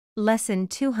Lesson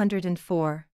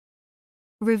 204.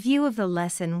 Review of the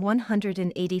Lesson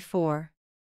 184.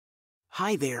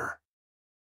 Hi there.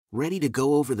 Ready to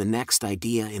go over the next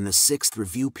idea in the 6th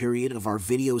review period of our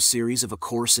video series of A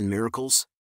Course in Miracles?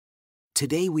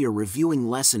 Today we are reviewing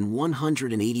Lesson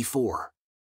 184.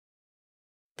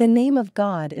 The name of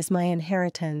God is my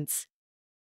inheritance.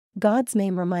 God's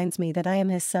name reminds me that I am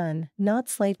His son, not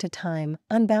slave to time,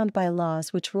 unbound by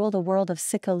laws which rule the world of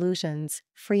sick illusions,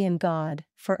 free in God,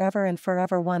 forever and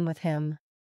forever one with Him.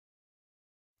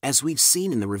 As we've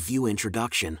seen in the review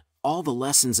introduction, all the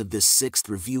lessons of this 6th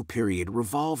review period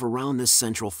revolve around this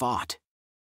central thought.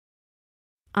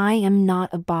 I am not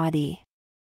a body.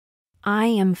 I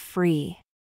am free.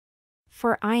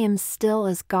 For I am still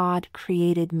as God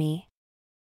created me.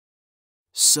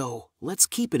 So, let's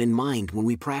keep it in mind when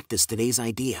we practice today's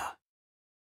idea.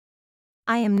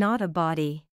 I am not a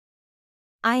body.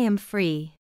 I am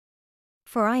free.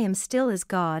 For I am still as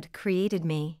God created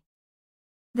me.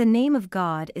 The name of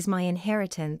God is my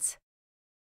inheritance.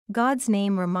 God's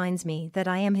name reminds me that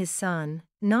I am His son,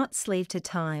 not slave to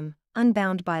time,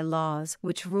 unbound by laws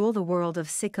which rule the world of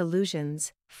sick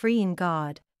illusions, free in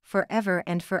God, forever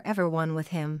and forever one with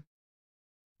Him.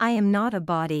 I am not a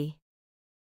body.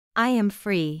 I am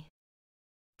free.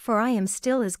 For I am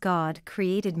still as God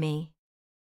created me.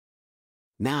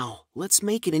 Now, let's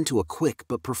make it into a quick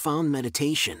but profound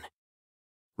meditation.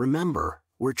 Remember,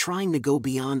 we're trying to go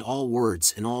beyond all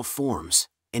words and all forms,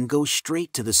 and go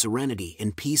straight to the serenity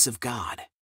and peace of God.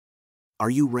 Are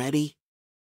you ready?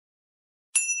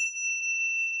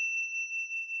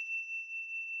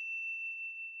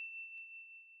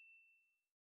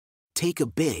 Take a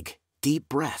big, deep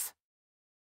breath.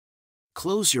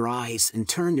 Close your eyes and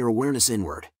turn your awareness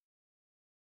inward.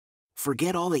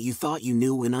 Forget all that you thought you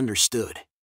knew and understood.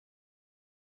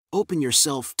 Open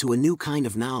yourself to a new kind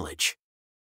of knowledge.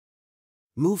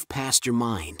 Move past your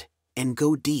mind, and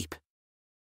go deep.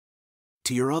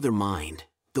 To your other mind,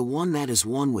 the one that is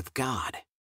one with God.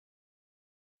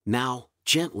 Now,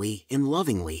 gently and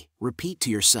lovingly, repeat to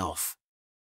yourself.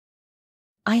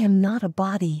 I am not a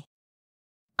body.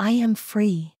 I am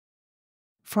free.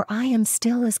 For I am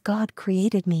still as God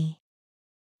created me.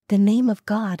 The name of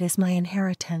God is my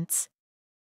inheritance.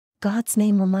 God's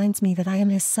name reminds me that I am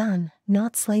His son,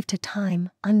 not slave to time,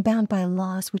 unbound by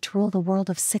laws which rule the world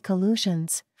of sick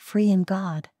illusions, free in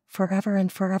God, forever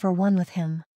and forever one with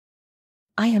Him.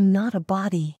 I am not a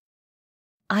body.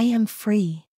 I am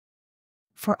free.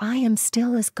 For I am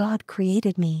still as God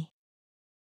created me.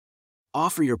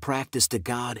 Offer your practice to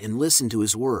God and listen to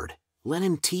His word. Let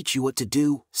Him teach you what to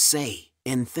do, say,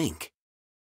 and think.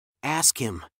 Ask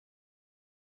Him.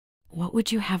 What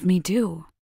would you have me do?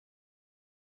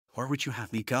 Where would you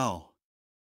have me go?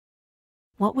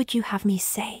 What would you have me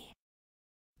say?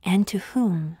 And to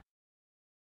whom?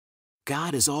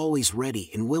 God is always ready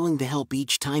and willing to help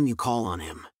each time you call on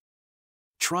Him.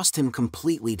 Trust Him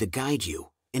completely to guide you,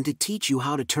 and to teach you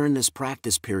how to turn this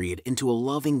practice period into a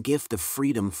loving gift of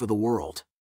freedom for the world.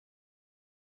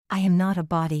 I am not a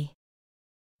body.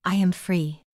 I am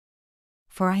free.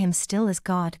 For I am still as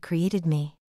God created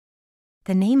me.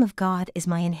 The name of God is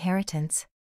my inheritance.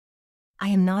 I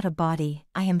am not a body,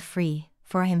 I am free,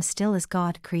 for I am still as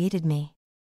God created me.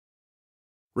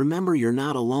 Remember, you're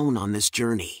not alone on this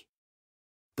journey.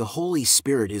 The Holy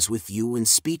Spirit is with you and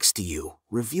speaks to you,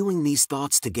 reviewing these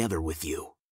thoughts together with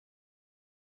you.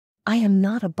 I am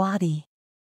not a body.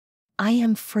 I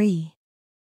am free.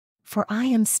 For I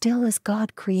am still as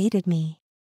God created me.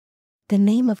 The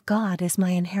name of God is my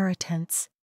inheritance.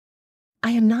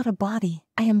 I am not a body,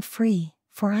 I am free,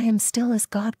 for I am still as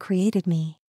God created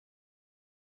me.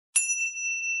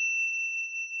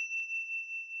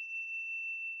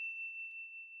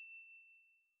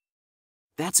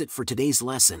 That's it for today's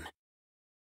lesson.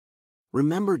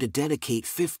 Remember to dedicate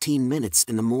 15 minutes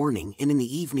in the morning and in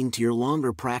the evening to your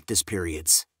longer practice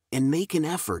periods, and make an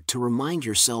effort to remind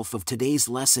yourself of today's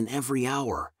lesson every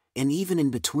hour, and even in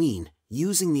between,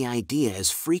 using the idea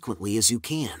as frequently as you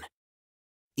can.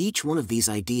 Each one of these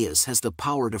ideas has the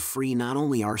power to free not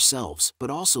only ourselves but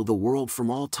also the world from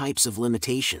all types of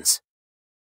limitations.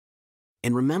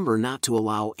 And remember not to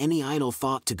allow any idle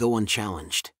thought to go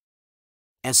unchallenged.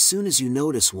 As soon as you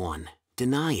notice one,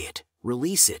 deny it,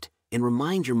 release it, and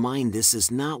remind your mind this is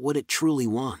not what it truly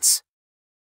wants.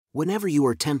 Whenever you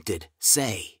are tempted,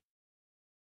 say,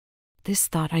 This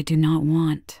thought I do not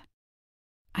want.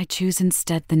 I choose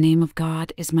instead the name of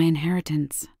God is my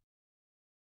inheritance.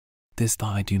 This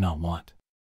thought I do not want.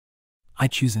 I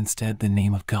choose instead the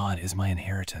name of God is my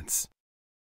inheritance.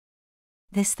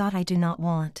 This thought I do not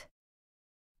want.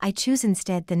 I choose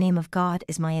instead the name of God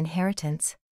is my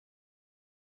inheritance.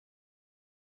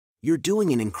 You're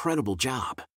doing an incredible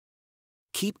job.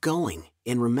 Keep going,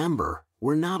 and remember,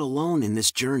 we're not alone in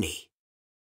this journey.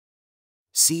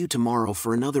 See you tomorrow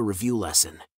for another review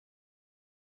lesson.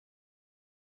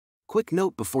 Quick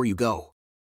note before you go.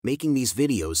 Making these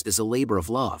videos is a labor of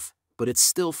love, but it's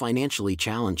still financially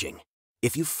challenging.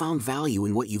 If you've found value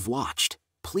in what you've watched,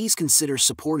 please consider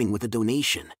supporting with a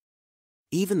donation.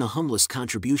 Even the humblest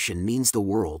contribution means the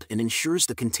world and ensures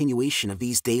the continuation of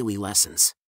these daily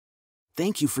lessons.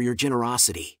 Thank you for your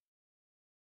generosity.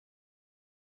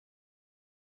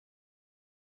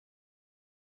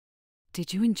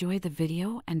 Did you enjoy the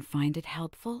video and find it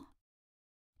helpful?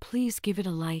 Please give it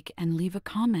a like and leave a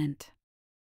comment.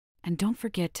 And don't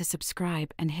forget to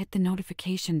subscribe and hit the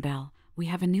notification bell. We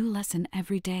have a new lesson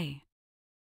every day.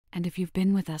 And if you've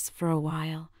been with us for a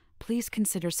while, please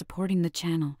consider supporting the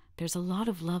channel. There's a lot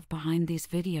of love behind these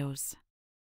videos.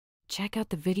 Check out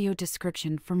the video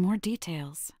description for more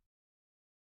details.